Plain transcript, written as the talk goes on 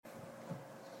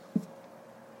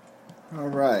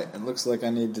Alright, it looks like I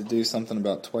need to do something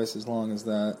about twice as long as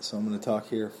that, so I'm going to talk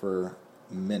here for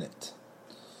a minute.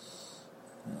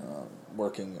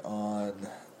 Working on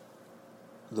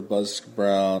the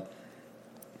Buzzsprout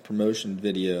promotion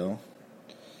video,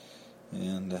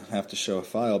 and I have to show a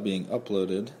file being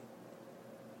uploaded,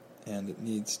 and it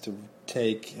needs to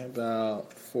take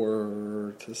about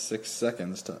 4 to 6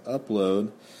 seconds to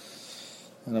upload,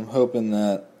 and I'm hoping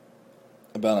that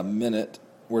about a minute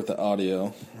worth of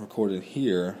audio recorded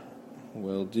here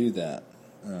will do that.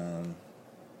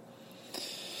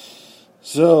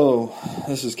 So,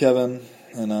 this is Kevin,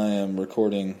 and I am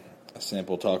recording a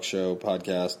sample talk show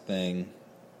podcast thing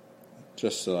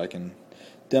just so I can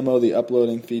demo the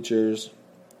uploading features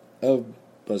of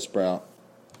Buzzsprout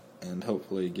and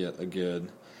hopefully get a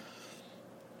good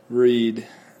read.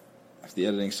 If the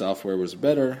editing software was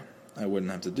better, I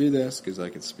wouldn't have to do this because I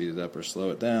could speed it up or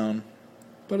slow it down,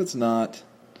 but it's not.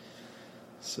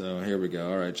 So here we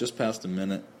go. Alright, just past a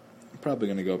minute. I'm probably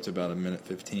going to go up to about a minute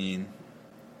 15,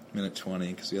 minute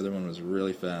 20, because the other one was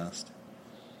really fast.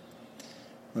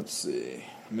 Let's see,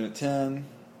 minute 10.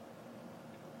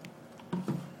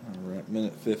 Alright,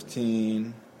 minute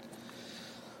 15.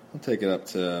 I'll take it up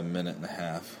to a minute and a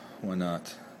half. Why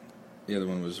not? The other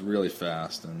one was really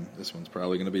fast, and this one's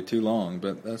probably going to be too long,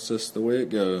 but that's just the way it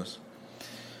goes.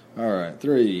 Alright,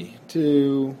 3,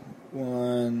 2,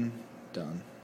 1, done.